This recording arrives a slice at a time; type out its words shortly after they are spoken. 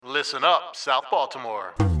Listen up, South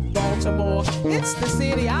Baltimore. Baltimore, it's the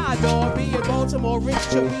city I adore. Being Baltimore rich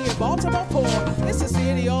to being Baltimore poor. It's the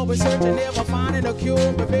city always searching, never finding a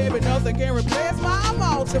cure. But baby, nothing can replace my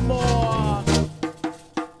Baltimore.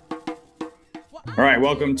 All right,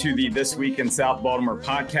 welcome to the This Week in South Baltimore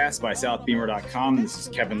podcast by SouthBeamer.com. This is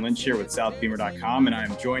Kevin Lynch here with SouthBeamer.com, and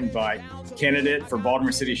I'm joined by candidate for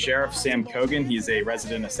Baltimore City Sheriff, Sam Cogan. He's a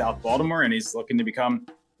resident of South Baltimore, and he's looking to become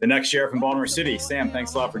the next sheriff in Baltimore City. Sam,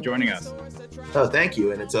 thanks a lot for joining us. Oh, thank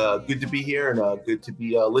you. And it's good to be here and good to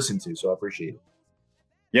be listened to. So I appreciate it.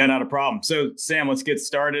 Yeah, not a problem. So, Sam, let's get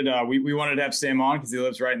started. We wanted to have Sam on because he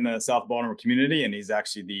lives right in the South Baltimore community, and he's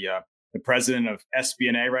actually the president of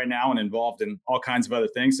SBNA right now and involved in all kinds of other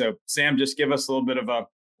things. So, Sam, just give us a little bit of a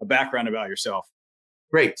background about yourself.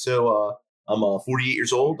 Great. So I'm 48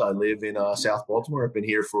 years old. I live in South Baltimore. I've been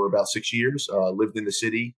here for about 6 years. Lived in the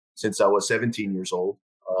city since I was 17 years old.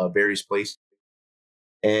 Various places.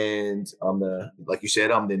 And like you said,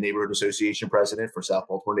 I'm the neighborhood association president for South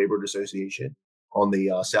Baltimore Neighborhood Association on the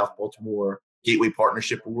South Baltimore Gateway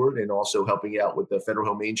Partnership Board, and also helping out with the Federal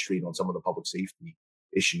Hill Main Street on some of the public safety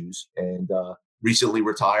issues. And recently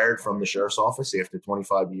retired from the sheriff's office after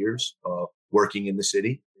 25 years working in the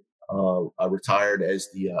city. I retired as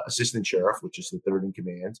the assistant sheriff, which is the third in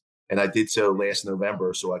command. And I did so last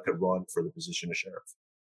November so I could run for the position of sheriff.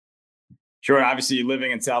 Sure. Obviously, living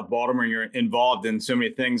in South Baltimore, you're involved in so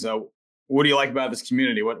many things. What do you like about this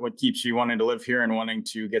community? What keeps you wanting to live here and wanting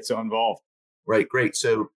to get so involved? Right. Great.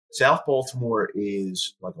 So South Baltimore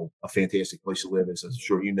is like a fantastic place to live, as I'm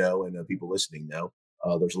sure you know, and people listening know.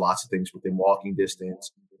 There's lots of things within walking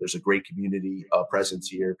distance. There's a great community presence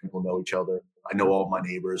here. People know each other. I know all of my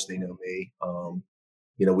neighbors. They know me.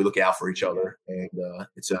 We look out for each other, and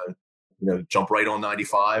it's jump right on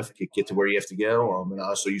 95, get to where you have to go. And I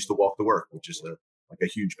also used to walk to work, which is a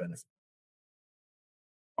huge benefit.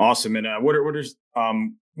 Awesome. And what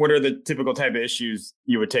are the typical type of issues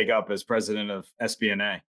you would take up as president of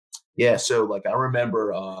SBNA? Yeah. So I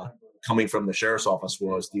remember coming from the sheriff's office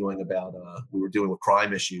where I was we were dealing with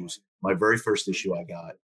crime issues. My very first issue I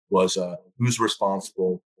got was who's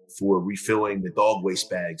responsible for refilling the dog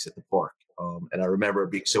waste bags at the park. And I remember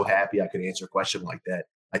being so happy I could answer a question like that.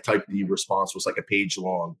 I typed the response was like a page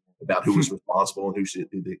long about who was responsible and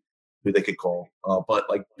who they could call. But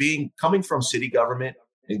coming from city government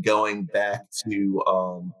and going back to,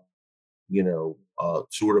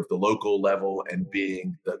 sort of the local level and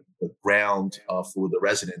being the ground for the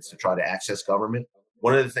residents to try to access government.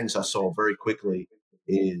 One of the things I saw very quickly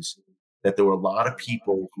is that there were a lot of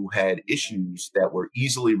people who had issues that were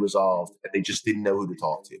easily resolved and they just didn't know who to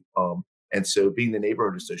talk to. And so being the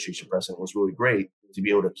neighborhood association president was really great to be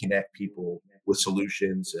able to connect people with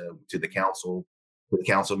solutions to the council, to the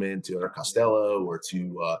councilman, to our Costello, or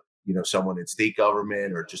to, someone in state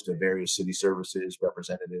government, or just to various city services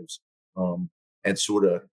representatives, and sort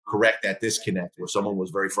of correct that disconnect where someone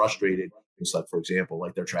was very frustrated. It's for example,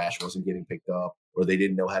 their trash wasn't getting picked up, or they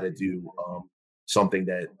didn't know how to do something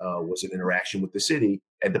that was an interaction with the city,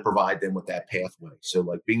 and to provide them with that pathway.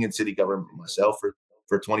 So being in city government myself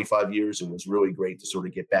for 25 years, it was really great to sort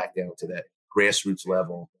of get back down to that grassroots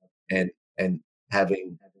level and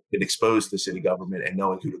having been exposed to city government and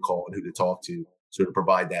knowing who to call and who to talk to, sort of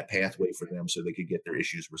provide that pathway for them so they could get their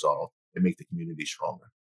issues resolved and make the community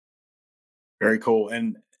stronger. Very cool.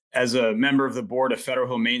 And as a member of the board of Federal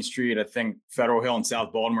Hill Main Street, I think Federal Hill in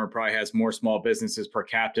South Baltimore probably has more small businesses per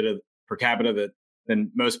capita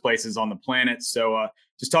than most places on the planet. So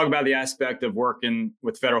just talk about the aspect of working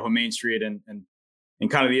with Federal Hill Main Street and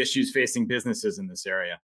kind of the issues facing businesses in this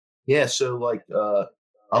area. Yeah. So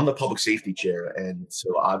I'm the public safety chair. And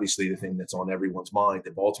so obviously the thing that's on everyone's mind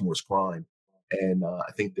in Baltimore is crime. And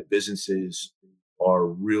I think the businesses are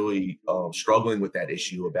really struggling with that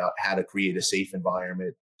issue about how to create a safe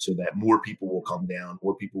environment so that more people will come down,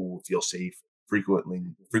 more people will feel safe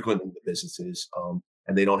frequenting the businesses,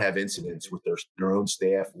 and they don't have incidents with their own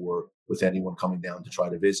staff or with anyone coming down to try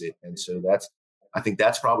to visit. And so I think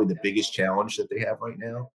that's probably the biggest challenge that they have right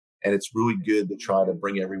now. And it's really good to try to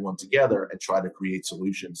bring everyone together and try to create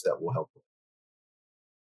solutions that will help them.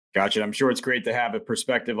 Gotcha. I'm sure it's great to have a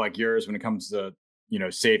perspective like yours when it comes to,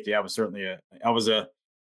 safety. I was a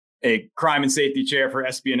crime and safety chair for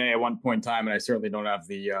SBNA at one point in time, and I certainly don't have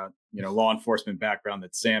the, law enforcement background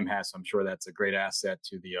that Sam has. So I'm sure that's a great asset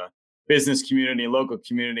to the business community, local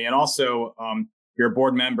community. And also you're a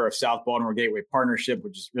board member of South Baltimore Gateway Partnership,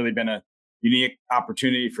 which has really been a unique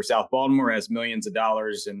opportunity for South Baltimore, as millions of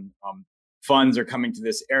dollars in funds are coming to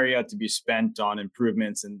this area to be spent on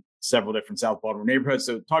improvements in several different South Baltimore neighborhoods.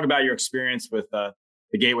 So talk about your experience with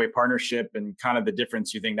the Gateway Partnership and kind of the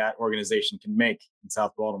difference you think that organization can make in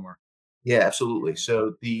South Baltimore. Yeah, absolutely.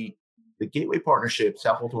 So the Gateway Partnership,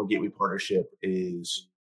 South Baltimore Gateway Partnership, is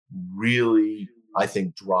really, I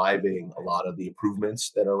think, driving a lot of the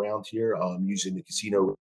improvements that are around here, using the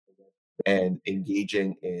casino and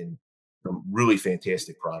engaging in some really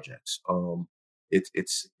fantastic projects.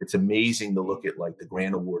 It's amazing to look at like the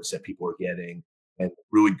grant awards that people are getting and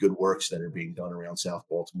really good works that are being done around South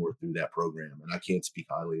Baltimore through that program. And I can't speak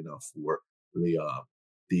highly enough for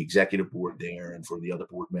the executive board there and for the other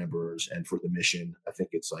board members and for the mission. I think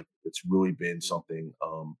it's really been something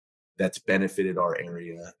that's benefited our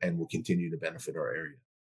area and will continue to benefit our area.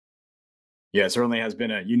 Yeah, it certainly has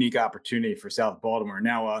been a unique opportunity for South Baltimore.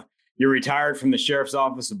 Now, you're retired from the Sheriff's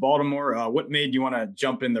Office of Baltimore. What made you want to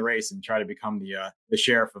jump in the race and try to become the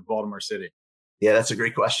sheriff of Baltimore City? Yeah, that's a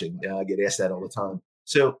great question. I get asked that all the time.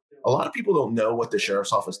 So a lot of people don't know what the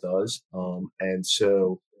Sheriff's Office does. And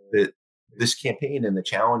so this campaign and the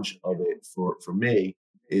challenge of it for me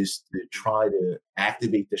is to try to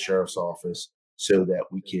activate the Sheriff's Office so that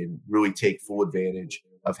we can really take full advantage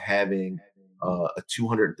of having a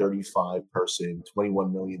 235 person,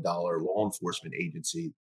 $21 million law enforcement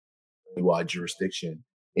agency, wide jurisdiction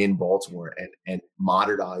in Baltimore, and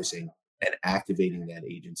modernizing and activating that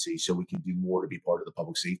agency so we can do more to be part of the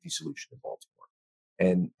public safety solution in Baltimore.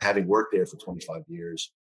 And having worked there for 25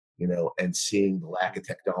 years, and seeing the lack of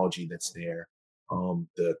technology that's there,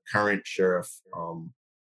 the current sheriff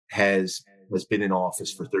has been in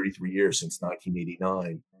office for 33 years, since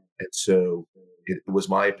 1989. And so it was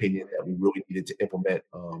my opinion that we really needed to implement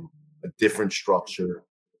a different structure,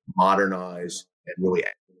 modernize, and really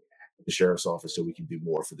activate the sheriff's office so we can do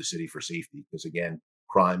more for the city for safety. Because again,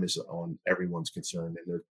 crime is on everyone's concern,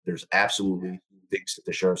 and there's absolutely things that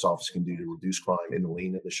the sheriff's office can do to reduce crime in the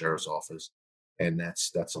lane of the sheriff's office, and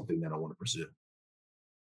that's something that I want to pursue.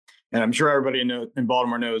 And I'm sure everybody in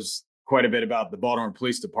Baltimore knows quite a bit about the Baltimore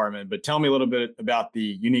Police Department, but tell me a little bit about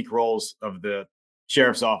the unique roles of the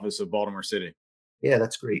Sheriff's Office of Baltimore City. Yeah,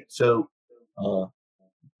 that's great. So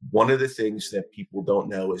one of the things that people don't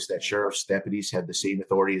know is that sheriff's deputies have the same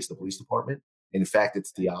authority as the police department. In fact,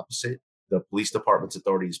 it's the opposite. The police department's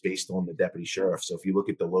authority is based on the deputy sheriff. So if you look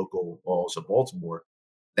at the local laws of Baltimore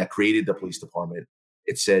that created the police department,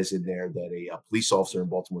 it says in there that a police officer in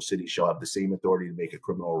Baltimore City shall have the same authority to make a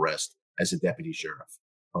criminal arrest as a deputy sheriff.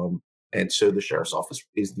 And so the sheriff's office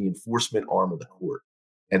is the enforcement arm of the court.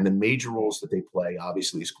 And the major roles that they play,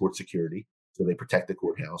 obviously, is court security. So they protect the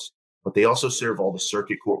courthouse, but they also serve all the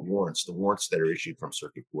circuit court warrants, the warrants that are issued from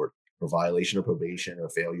circuit court for violation of probation or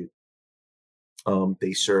failure.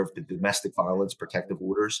 They serve the domestic violence protective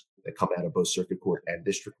orders that come out of both circuit court and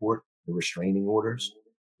district court, the restraining orders.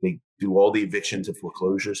 They do all the evictions and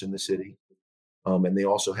foreclosures in the city. And they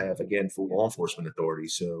also have, again, full law enforcement authority.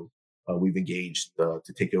 So we've engaged to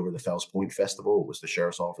take over the Fells Point Festival. It was the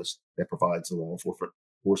sheriff's office that provides the law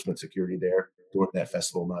enforcement security there during that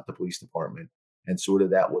festival, not the police department. And sort of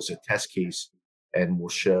that was a test case and will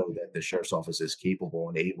show that the sheriff's office is capable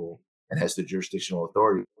and able and has the jurisdictional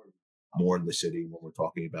authority more in the city when we're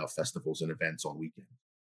talking about festivals and events on weekends.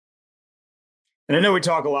 And I know we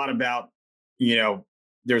talk a lot about,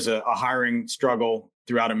 there's a hiring struggle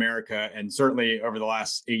throughout America. And certainly over the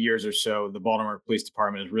last 8 years or so, the Baltimore Police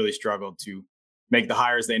Department has really struggled to make the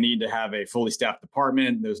hires they need to have a fully staffed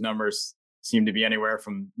department. Those numbers seem to be anywhere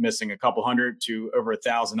from missing a couple hundred to over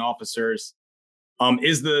 1,000 officers.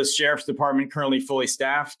 Is the sheriff's department currently fully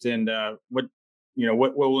staffed? And what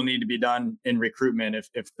will need to be done in recruitment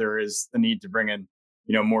if there is a need to bring in,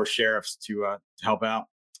 more sheriffs to help out?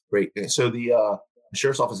 Great. So the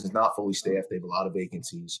sheriff's office is not fully staffed. They have a lot of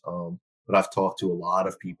vacancies. But I've talked to a lot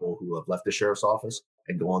of people who have left the sheriff's office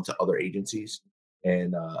and gone to other agencies.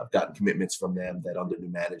 And I've gotten commitments from them that under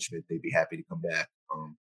new management, they'd be happy to come back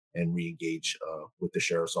and re-engage with the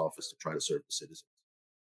sheriff's office to try to serve the citizens.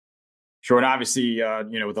 Sure. And obviously,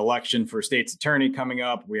 with election for state's attorney coming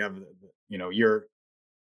up, we have,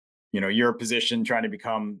 your position trying to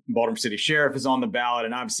become Baltimore City Sheriff is on the ballot.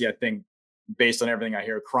 And obviously, I think based on everything I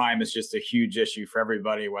hear, crime is just a huge issue for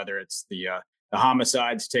everybody, whether it's the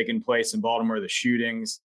homicides taking place in Baltimore, the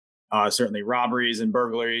shootings, certainly robberies and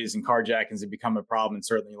burglaries and carjackings have become a problem. And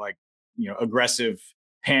certainly aggressive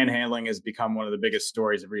panhandling has become one of the biggest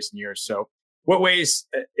stories of recent years. So what ways,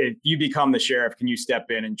 if you become the sheriff, can you step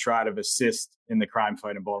in and try to assist in the crime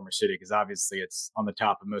fight in Baltimore City? Because obviously it's on the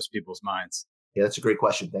top of most people's minds. Yeah, that's a great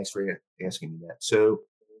question. Thanks for asking me that. So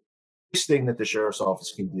this thing that the sheriff's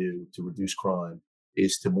office can do to reduce crime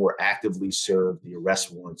is to more actively serve the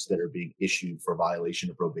arrest warrants that are being issued for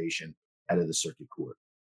violation of probation out of the circuit court.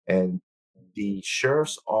 And the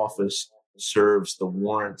sheriff's office serves the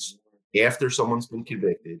warrants after someone's been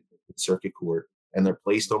convicted in circuit court and they're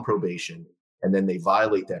placed on probation, and then they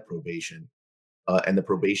violate that probation, and the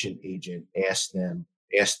probation agent asks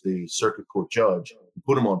the circuit court judge who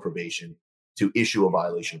put them on probation to issue a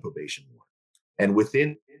violation of probation warrant. And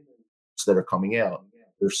within that are coming out,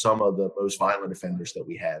 there's some of the most violent offenders that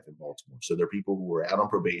we have in Baltimore. So there are people who are out on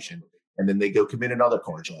probation and then they go commit another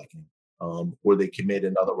carjacking, or they commit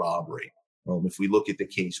another robbery. If we look at the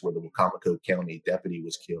case where the Wacomico County deputy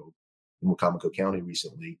was killed in Wacomico County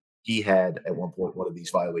recently, he had at one point one of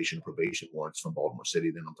these violation of probation warrants from Baltimore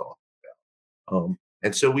City that I'm talking about.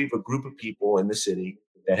 And so we have a group of people in the city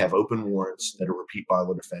that have open warrants that are repeat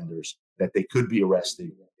violent offenders that they could be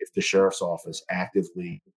arrested if the sheriff's office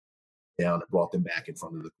actively down and brought them back in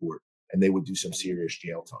front of the court, and they would do some serious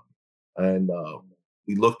jail time. And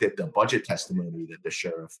we looked at the budget testimony that the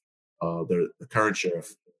sheriff, the current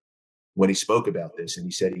sheriff, when he spoke about this, and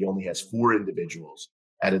he said he only has 4 individuals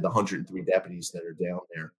out of the 103 deputies that are down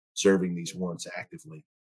there serving these warrants actively.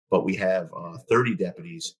 But we have 30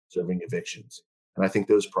 deputies serving evictions. And I think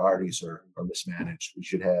those priorities are mismanaged. We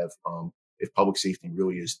should have, if public safety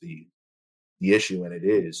really is the issue, and it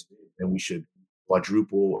is, then we should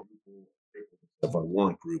quadruple of our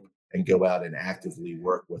warrant group and go out and actively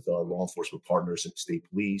work with our law enforcement partners in state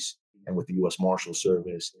police and with the U.S. Marshal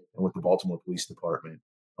Service and with the Baltimore Police Department,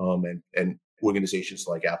 and organizations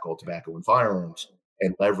like Alcohol, Tobacco, and Firearms,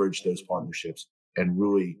 and leverage those partnerships and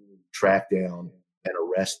really track down and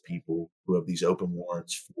arrest people who have these open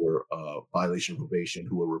warrants for violation of probation,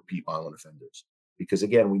 who are repeat violent offenders. Because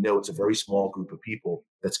again, we know it's a very small group of people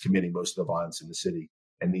that's committing most of the violence in the city,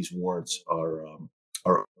 and these warrants are open.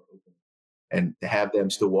 And to have them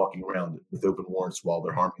still walking around with open warrants while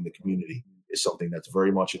they're harming the community is something that's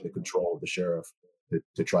very much in the control of the sheriff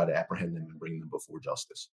to try to apprehend them and bring them before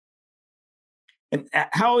justice. And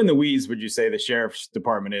how in the weeds would you say the sheriff's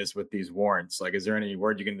department is with these warrants? Like, is there any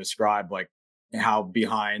word you can describe, like how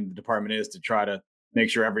behind the department is to try to make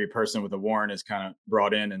sure every person with a warrant is kind of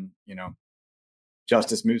brought in and,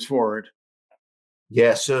 justice moves forward?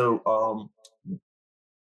 Yeah. So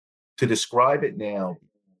to describe it now,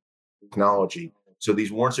 technology. So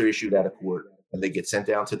these warrants are issued out of court and they get sent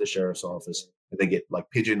down to the sheriff's office, and they get like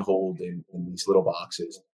pigeonholed in these little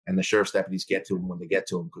boxes. And the sheriff's deputies get to them when they get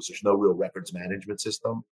to them, because there's no real records management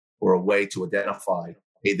system or a way to identify,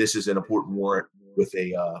 hey, this is an important warrant with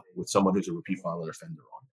someone who's a repeat violent offender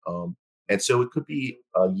on it. And so it could be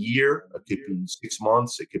a year, it could be 6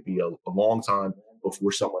 months, it could be a long time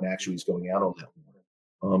before someone actually is going out on that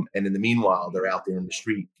warrant. And in the meanwhile, they're out there in the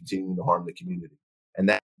street continuing to harm the community. And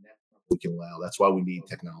that we can allow. That's why we need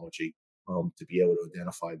technology to be able to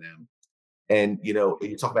identify them. And, you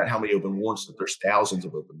talk about how many open warrants, that there's thousands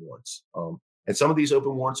of open warrants. And some of these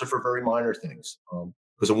open warrants are for very minor things,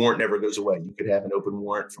 because a warrant never goes away. You could have an open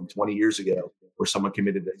warrant from 20 years ago where someone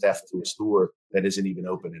committed a theft to a store that isn't even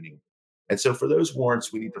open anymore. And so for those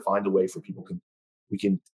warrants, we need to find a way for people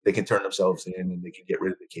they can turn themselves in and they can get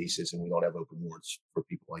rid of the cases, and we don't have open warrants for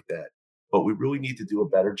people like that. But we really need to do a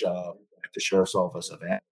better job at the sheriff's office of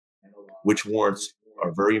which warrants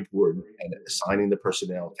are very important, and assigning the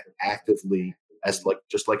personnel to actively,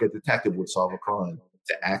 just like a detective would solve a crime,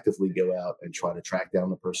 to actively go out and try to track down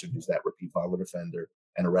the person who's that repeat violent offender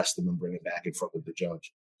and arrest them and bring it back in front of the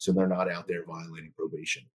judge, so they're not out there violating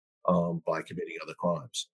probation by committing other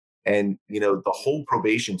crimes. And the whole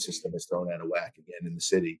probation system is thrown out of whack again in the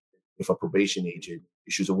city. If a probation agent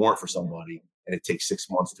issues a warrant for somebody and it takes 6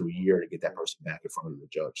 months to a year to get that person back in front of the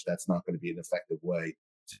judge, that's not going to be an effective way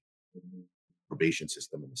to probation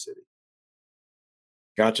system in the city.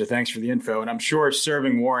 Gotcha. Thanks for the info. And I'm sure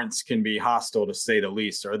serving warrants can be hostile, to say the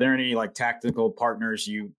least. Are there any tactical partners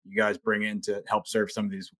you guys bring in to help serve some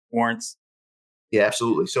of these warrants? Yeah,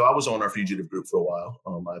 absolutely. So I was on our fugitive group for a while.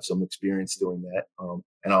 I have some experience doing that,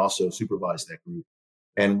 and I also supervise that group.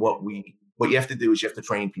 And what you have to do is you have to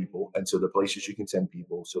train people, and so the places you can send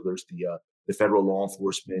people. So there's the Federal Law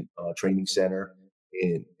Enforcement Training Center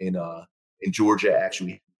in Georgia,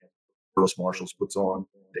 actually. U.S. Marshals puts on,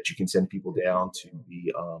 that you can send people down to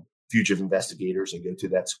be fugitive investigators and go to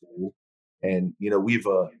that school. And we've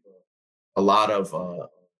a lot of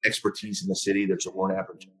expertise in the city. There's a warrant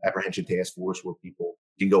apprehension task force where people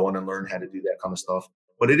can go on and learn how to do that kind of stuff.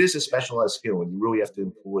 But it is a specialized skill, and you really have to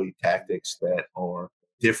employ tactics that are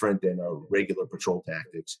different than regular patrol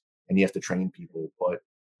tactics, and you have to train people. But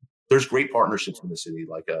there's great partnerships in the city,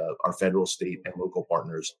 like our federal, state, and local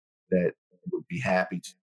partners that would be happy to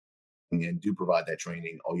and do provide that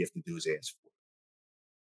training. All you have to do is ask for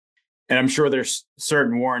And I'm sure there's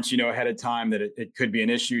certain warrants, ahead of time that it could be an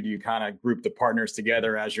issue. Do you kind of group the partners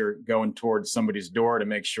together as you're going towards somebody's door to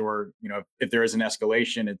make sure, if there is an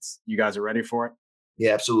escalation, you guys are ready for it?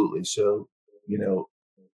 Yeah, absolutely. So,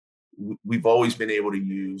 we've always been able to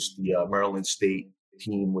use the Maryland State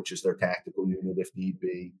team, which is their tactical unit if need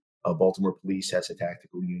be. Baltimore Police has a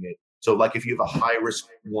tactical unit. So like if you have a high risk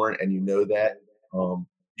warrant and that,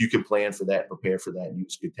 you can plan for that, prepare for that, and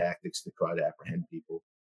use good tactics to try to apprehend people.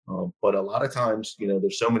 But a lot of times,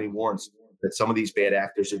 there's so many warrants that some of these bad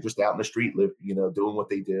actors are just out in the street, doing what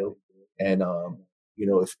they do. And,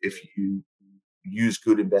 if you use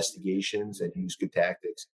good investigations and use good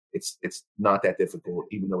tactics, it's not that difficult,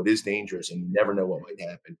 even though it is dangerous and you never know what might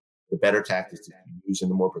happen. The better tactics that you use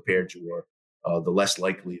and the more prepared you are, the less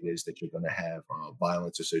likely it is that you're going to have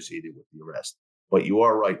violence associated with the arrest. But you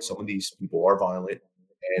are right. Some of these people are violent,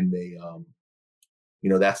 and they,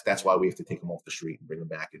 that's why we have to take them off the street and bring them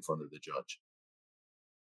back in front of the judge.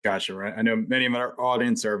 Gotcha. Right. I know many of our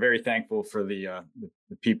audience are very thankful for the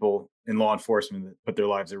people in law enforcement that put their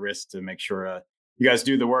lives at risk to make sure you guys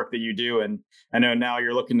do the work that you do. And I know now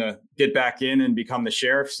you're looking to get back in and become the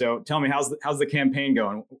sheriff. So tell me, how's the campaign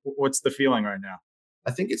going? What's the feeling right now?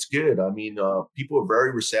 I think it's good. I mean, people are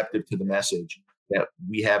very receptive to the message that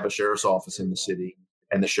we have a sheriff's office in the city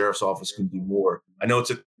and the sheriff's office can do more. I know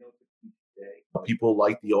people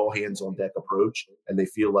like the all hands on deck approach, and they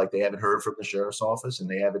feel like they haven't heard from the sheriff's office and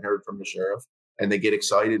they haven't heard from the sheriff. And they get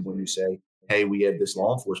excited when you say, hey, we have this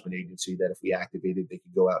law enforcement agency that if we activated, they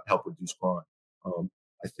could go out and help reduce crime.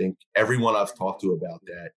 I think everyone I've talked to about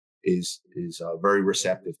that is very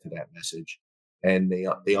receptive to that message. And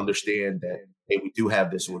they understand that, hey, we do have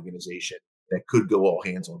this organization that could go all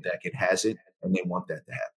hands on deck. It hasn't, and they want that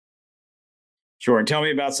to happen. Sure. And tell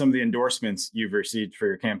me about some of the endorsements you've received for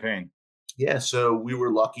your campaign. Yeah, so we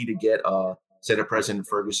were lucky to get Senate President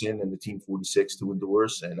Ferguson and the Team 46 to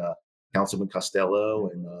endorse, and Councilman Costello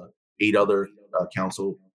and 8 other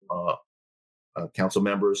council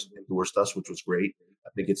members endorsed us, which was great. I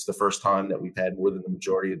think it's the first time that we've had more than the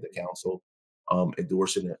majority of the council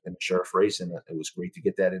endorsing in the sheriff race, and it was great to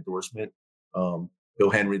get that endorsement. Bill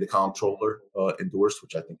Henry, the comptroller, endorsed,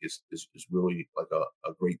 which I think is really like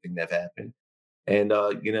a great thing that happened. And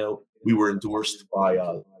we were endorsed by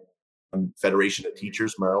Federation of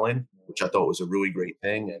Teachers Maryland, which I thought was a really great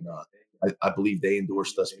thing, and I believe they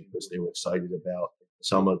endorsed us because they were excited about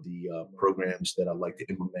some of the programs that I'd like to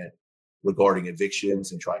implement regarding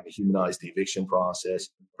evictions and trying to humanize the eviction process,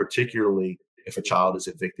 particularly if a child is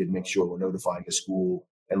evicted, make sure we're notifying the school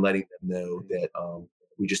and letting them know that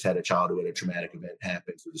we just had a child who had a traumatic event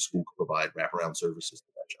happen, so the school could provide wraparound services to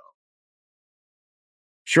that child.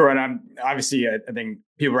 Sure. And I think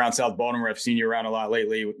people around South Baltimore have seen you around a lot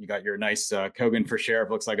lately. You got your nice Kogan for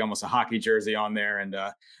Sheriff, looks like almost a hockey jersey on there. And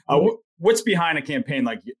what's behind a campaign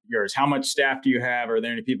like yours? How much staff do you have? Are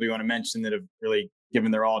there any people you want to mention that have really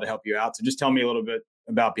given their all to help you out? So just tell me a little bit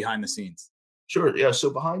about behind the scenes. Sure. Yeah.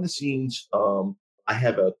 So behind the scenes, I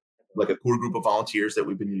have a core group of volunteers that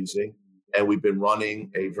we've been using, and we've been running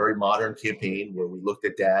a very modern campaign where we looked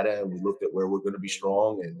at data and we looked at where we're going to be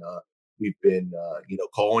strong. And we've been,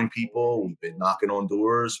 calling people. We've been knocking on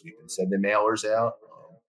doors. We've been sending mailers out.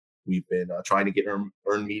 We've been trying to get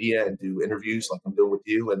earned media and do interviews like I'm doing with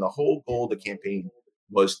you. And the whole goal of the campaign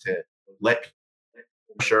was to let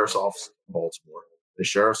the sheriff's office in Baltimore. The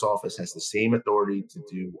sheriff's office has the same authority to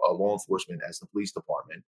do law enforcement as the police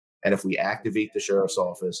department. And if we activate the sheriff's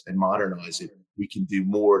office and modernize it, we can do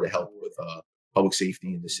more to help with public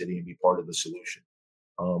safety in the city and be part of the solution.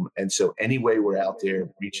 And so any way we're out there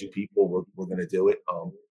reaching people, we're going to do it.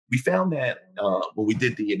 We found that when we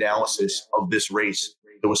did the analysis of this race,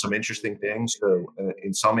 there was some interesting things. So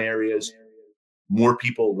in some areas, more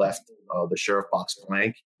people left the sheriff box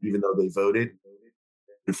blank, even though they voted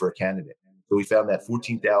for a candidate. So we found that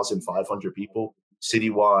 14,500 people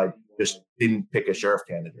citywide just didn't pick a sheriff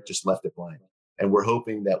candidate, just left it blank. And we're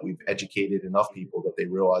hoping that we've educated enough people that they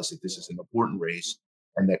realize that this is an important race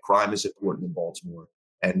and that crime is important in Baltimore,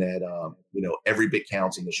 and that every bit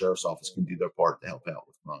counts and the sheriff's office can do their part to help out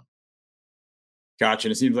with crime. Gotcha.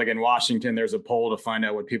 And it seems like in Washington, there's a poll to find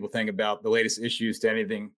out what people think about the latest issues to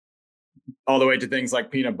anything, all the way to things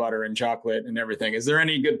like peanut butter and chocolate and everything. Is there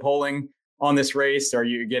any good polling on this race? Are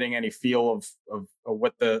you getting any feel of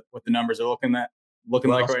what the numbers are looking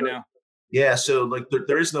like right now? Yeah, so like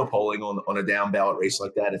there is no polling on a down ballot race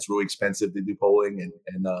like that. It's really expensive to do polling, and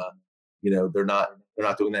they're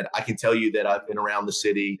not doing that. I can tell you that I've been around the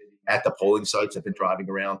city at the polling sites. I've been driving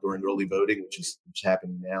around during early voting, which is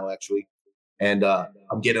happening now actually, and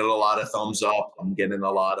I'm getting a lot of thumbs up. I'm getting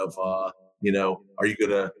a lot of are you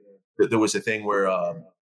gonna? There was a thing where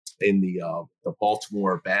in the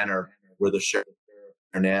Baltimore Banner where the sheriff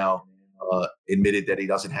now admitted that he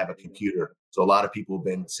doesn't have a computer. So a lot of people have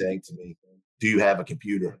been saying to me, "Do you have a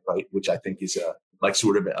computer?" Right, which I think is like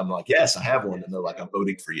sort of. I'm like, "Yes, I have one," and they're like, "I'm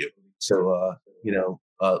voting for you." So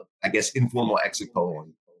I guess informal exit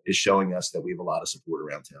polling is showing us that we have a lot of support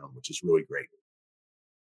around town, which is really great.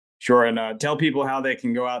 Sure. And tell people how they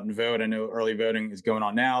can go out and vote. I know early voting is going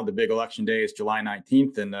on now. The big election day is July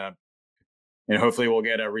 19th. And hopefully we'll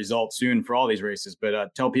get a result soon for all these races.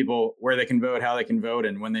 But tell people where they can vote, how they can vote,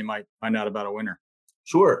 and when they might find out about a winner.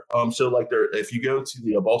 Sure. If you go to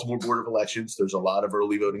the Baltimore Board of Elections, there's a lot of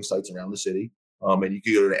early voting sites around the city. And you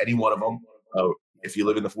can go to any one of them. If you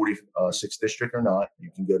live in the 46th district or not,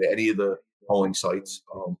 you can go to any of the polling sites.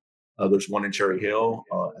 There's one in Cherry Hill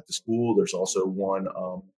at the school. There's also one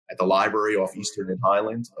at the library off Eastern and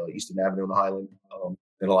Highland, Eastern Avenue and Highland,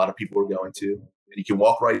 that a lot of people are going to. And you can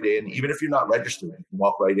walk right in, even if you're not registered. You can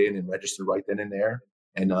walk right in and register right then and there,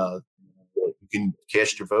 and you can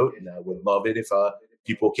cast your vote. And I would love it if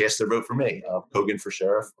people cast their vote for me, Kogan for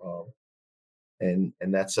sheriff, and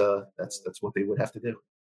that's what they would have to do.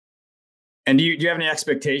 And do you have any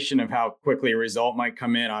expectation of how quickly a result might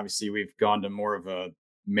come in? Obviously, we've gone to more of a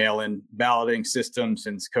mail-in balloting system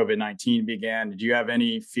since COVID-19 began. Did you have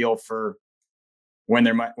any feel for when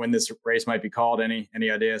this race might be called? Any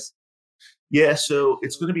ideas? Yeah, so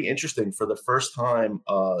it's going to be interesting. For the first time,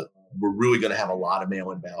 we're really going to have a lot of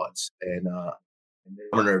mail-in ballots, and the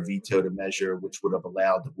governor vetoed a measure which would have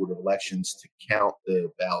allowed the Board of Elections to count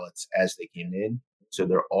the ballots as they came in. So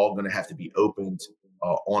they're all going to have to be opened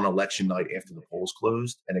on election night after the polls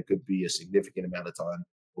closed, and it could be a significant amount of time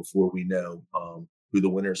before we know who the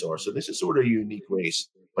winners are. So this is sort of a unique race,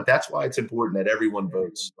 but that's why it's important that everyone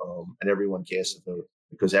votes and everyone casts a vote,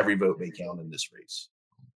 because every vote may count in this race.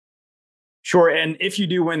 Sure. And if you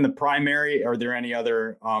do win the primary, are there any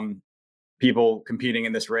other people competing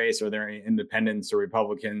in this race? Are there any independents or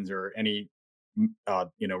Republicans or any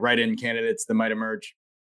write-in candidates that might emerge?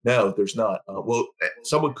 No, there's not. Well,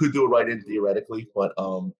 someone could do a write-in theoretically, but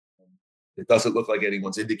it doesn't look like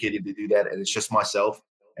anyone's indicated to do that. And it's just myself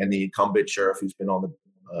and the incumbent sheriff who's been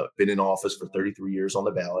in office for 33 years on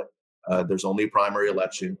the ballot. There's only a primary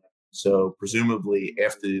election, so presumably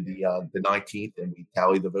after the 19th, and we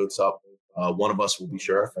tally the votes up, one of us will be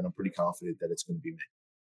sheriff, and I'm pretty confident that it's going to be me.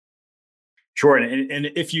 Sure. And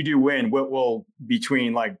if you do win, what will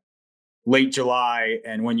between like late July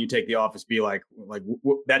and when you take the office be like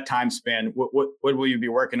that time span? What will you be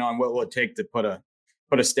working on? What will it take to put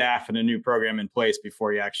a staff and a new program in place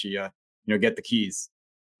before you actually get the keys?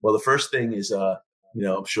 Well, the first thing is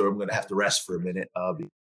I'm sure I'm going to have to rest for a minute,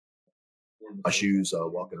 my shoes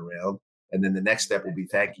walking around, and then the next step will be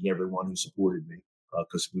thanking everyone who supported me,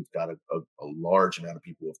 because we've got a large amount of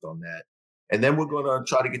people who have done that. And then we're going to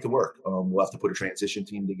try to get to work. We'll have to put a transition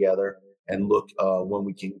team together and look when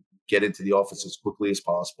we can get into the office as quickly as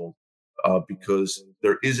possible, because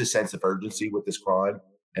there is a sense of urgency with this crime,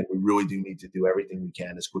 and we really do need to do everything we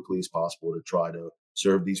can as quickly as possible to try to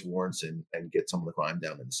serve these warrants and get some of the crime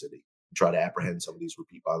down in the city and try to apprehend some of these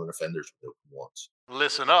repeat violent offenders with open warrants.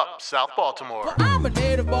 Listen up, South Baltimore. Well, I'm a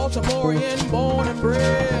native Baltimorean, born and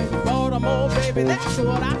bred. Baltimore, baby, that's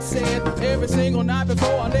what I said. Every single night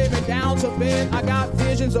before I lay me down to bed, I got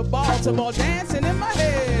visions of Baltimore dancing in my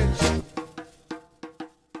head.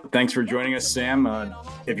 Thanks for joining us, Sam.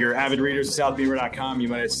 If you're avid readers of SouthBeaver.com, you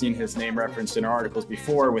might have seen his name referenced in our articles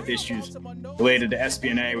before with issues related to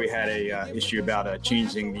SBNA. We had a issue about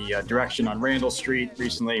changing the direction on Randall Street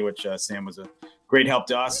recently, which Sam was a great help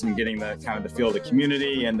to us in getting the kind of the feel of the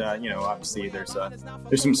community. And obviously there's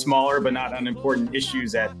some smaller but not unimportant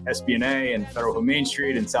issues at SBNA and Federal Hill Main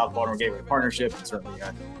Street and South Baltimore Gateway Partnership. And certainly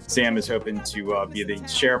Sam is hoping to be the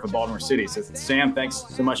sheriff of Baltimore City. So Sam, thanks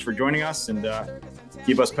so much for joining us, and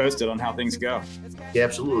keep us posted on how things go. Yeah,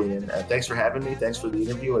 absolutely. And thanks for having me. Thanks for the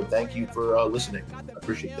interview. And thank you for listening. I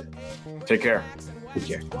appreciate that. Take care. Take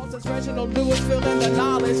care. Reginald Lewis filling the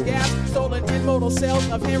knowledge gap. Stolen in modal cells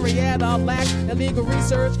of Henrietta Lack. Illegal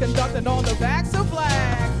research conducted on the backs of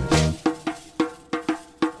black.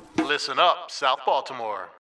 Listen up, South Baltimore.